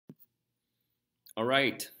All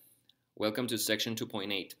right, welcome to section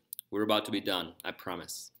 2.8. We're about to be done, I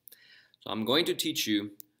promise. So I'm going to teach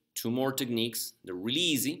you two more techniques. They're really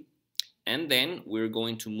easy. And then we're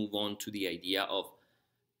going to move on to the idea of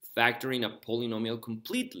factoring a polynomial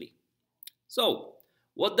completely. So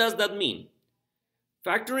what does that mean?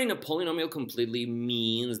 Factoring a polynomial completely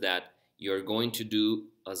means that you're going to do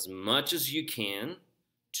as much as you can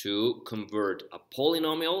to convert a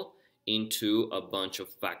polynomial into a bunch of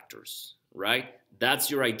factors, right?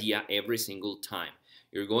 That's your idea every single time.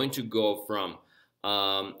 You're going to go from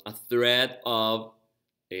a thread of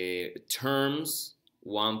terms,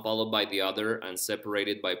 one followed by the other and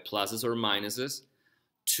separated by pluses or minuses,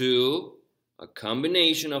 to a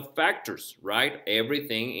combination of factors, right?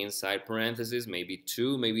 Everything inside parentheses, maybe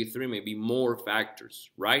two, maybe three, maybe more factors,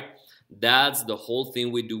 right? That's the whole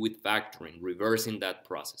thing we do with factoring, reversing that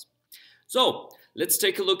process. So let's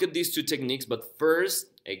take a look at these two techniques, but first,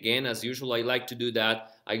 again, as usual, I like to do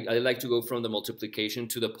that. I like to go from the multiplication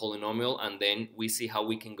to the polynomial, and then we see how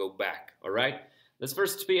we can go back, all right? Let's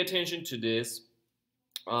first pay attention to this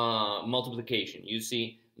multiplication. You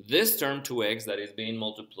see this term 2x that is being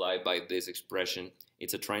multiplied by this expression,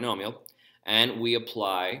 it's a trinomial, and we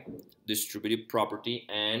apply distributive property,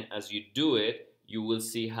 and as you do it, you will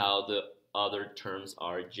see how the other terms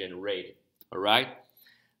are generated, all right?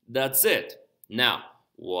 That's it. Now,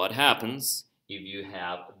 what happens if you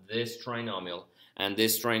have this trinomial, and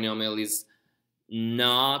this trinomial is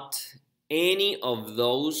not any of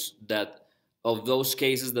those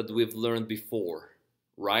cases that we've learned before,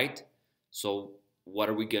 right? So what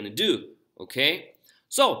are we gonna do? Okay,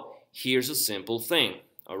 so here's a simple thing.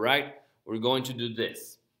 All right, we're going to do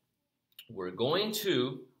this. We're going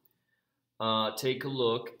to take a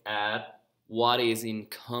look at what is in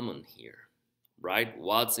common here, right?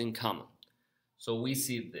 What's in common? So we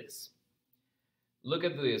see this. Look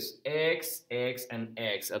at this, x, x, and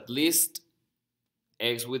x. At least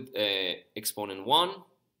x with exponent 1,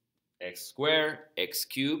 x squared, x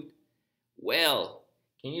cubed. Well,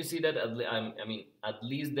 can you see that? I mean, at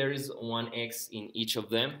least there is one x in each of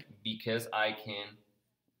them, because I can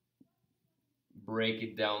break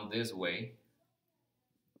it down this way.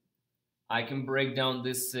 I can break down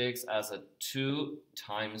this 6 as a 2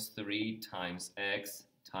 times 3 times x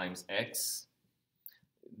times x.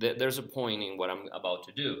 There's a point in what I'm about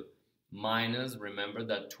to do. Minus, remember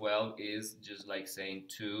that 12 is just like saying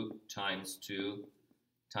 2 times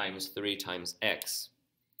 3 times x.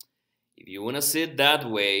 If you want to see it that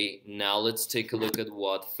way, now let's take a look at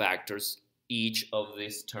what factors each of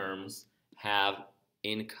these terms have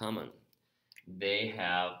in common. They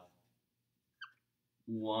have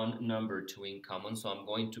one number 2 in common, so I'm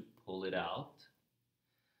going to pull it out.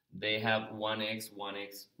 They have 1x,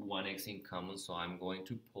 1x, 1x in common, so I'm going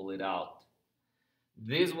to pull it out.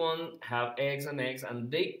 This one have x,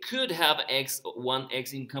 and they could have x,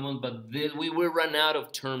 1x in common, but we will run out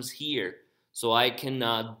of terms here, so I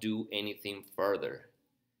cannot do anything further.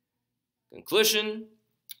 Conclusion,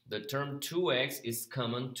 the term 2x is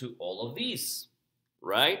common to all of these,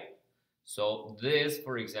 right? So this,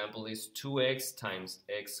 for example, is 2x times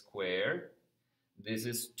x squared. This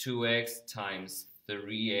is 2x times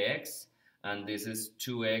 3x, and this is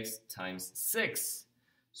 2x times 6.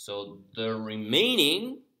 So the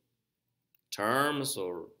remaining terms,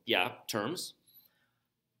 terms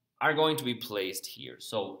are going to be placed here.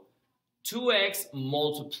 So 2x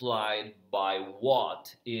multiplied by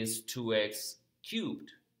what is 2x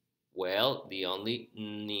cubed? Well, the only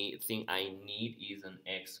thing I need is an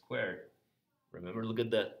x squared. Remember, look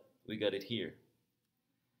at that. We got it here.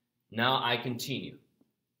 Now I continue.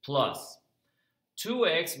 Plus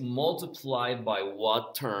 2x multiplied by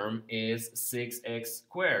what term is 6x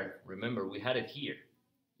squared? Remember, we had it here.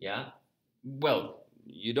 Yeah? Well,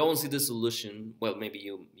 you don't see the solution. Well, maybe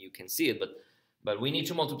you can see it, but we need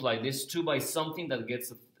to multiply this 2 by something that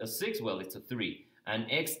gets a 6. Well, it's a 3. And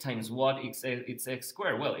x times what? It's x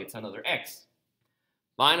squared. Well, it's another x.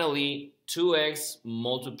 Finally, 2x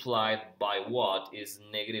multiplied by what is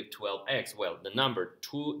negative 12x? Well, the number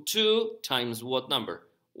 2 times what number?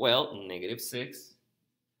 Well, negative 6.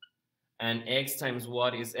 And x times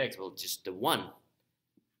what is x? Well, just the 1.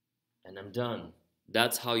 And I'm done.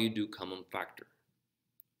 That's how you do common factor.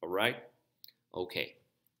 All right? Okay.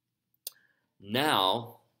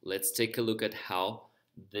 Now, let's take a look at how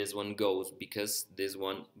this one goes, because this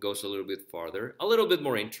one goes a little bit farther, a little bit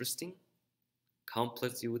more interesting.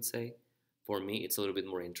 Complex, you would say. For me, it's a little bit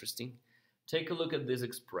more interesting. Take a look at this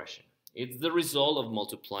expression. It's the result of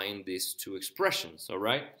multiplying these two expressions, all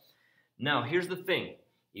right? Now, here's the thing.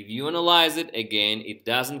 If you analyze it, again, it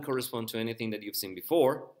doesn't correspond to anything that you've seen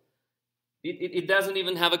before. It doesn't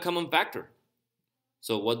even have a common factor.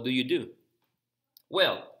 So what do?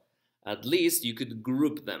 Well, at least you could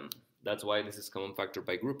group them. That's why this is common factor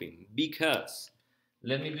by grouping. Because,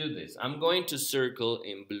 let me do this. I'm going to circle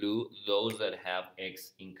in blue those that have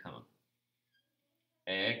x in common.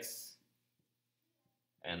 X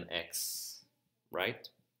and x, right?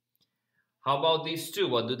 How about these two?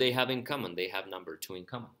 What do they have in common? They have number 2 in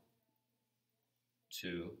common.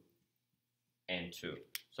 2 and 2.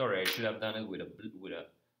 Sorry, I should have done it with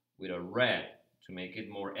a red to make it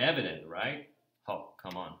more evident, right? Oh,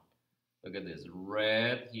 come on. Look at this.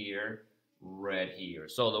 Red here, red here.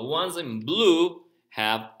 So the ones in blue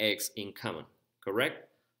have x in common, correct?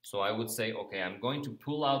 So I would say, okay, I'm going to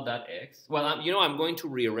pull out that x. Well, I'm going to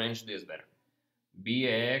rearrange this better.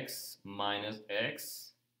 bx minus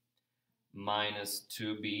x minus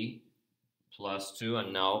 2b plus 2.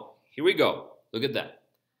 And now, here we go. Look at that.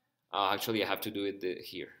 Actually, I have to do it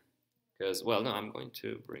here. Because, well, no, I'm going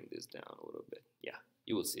to bring this down a little bit. Yeah,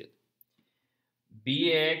 you will see it.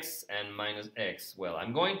 Bx and minus x. Well,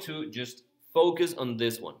 I'm going to just focus on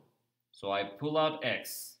this one. So I pull out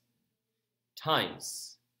x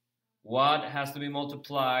times. What has to be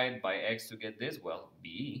multiplied by x to get this? Well,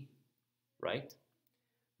 b, right?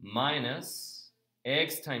 Minus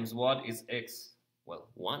x times what is x? Well,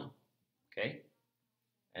 1, okay?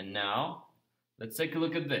 And now, let's take a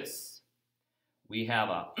look at this. We have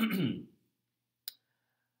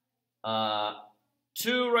a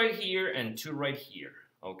 2 right here and 2 right here,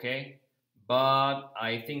 okay? But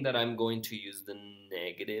I think that I'm going to use the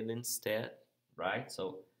negative instead, right?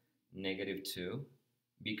 So negative 2,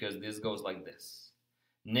 because this goes like this.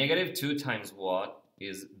 Negative 2 times what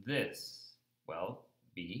is this? Well,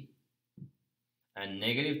 b. And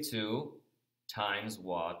negative 2 times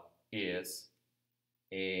what is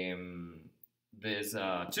this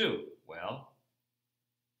 2? Well,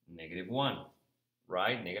 negative 1,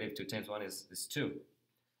 right? Negative 2 times 1 is 2.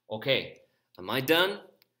 Okay, am I done?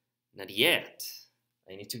 Not yet.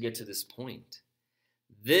 I need to get to this point.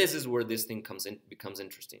 This is where this thing becomes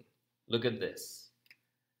interesting. Look at this.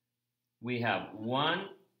 We have 1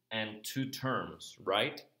 and 2 terms,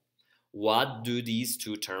 right? What do these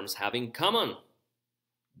 2 terms have in common?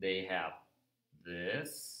 They have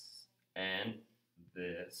this and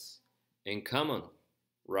this in common,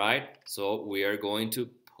 right? So we are going to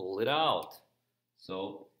pull it out.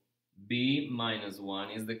 So b minus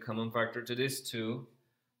 1 is the common factor to this 2.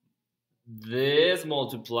 This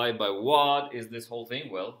multiplied by what is this whole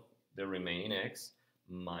thing? Well, the remaining x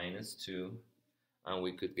minus 2, and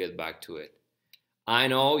we could get back to it. I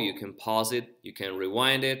know you can pause it, you can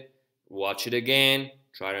rewind it, watch it again,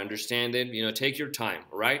 try to understand it, take your time,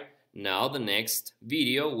 all right? Now the next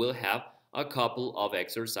video will have a couple of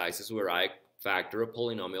exercises where I factor a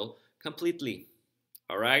polynomial completely.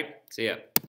 All right, see ya.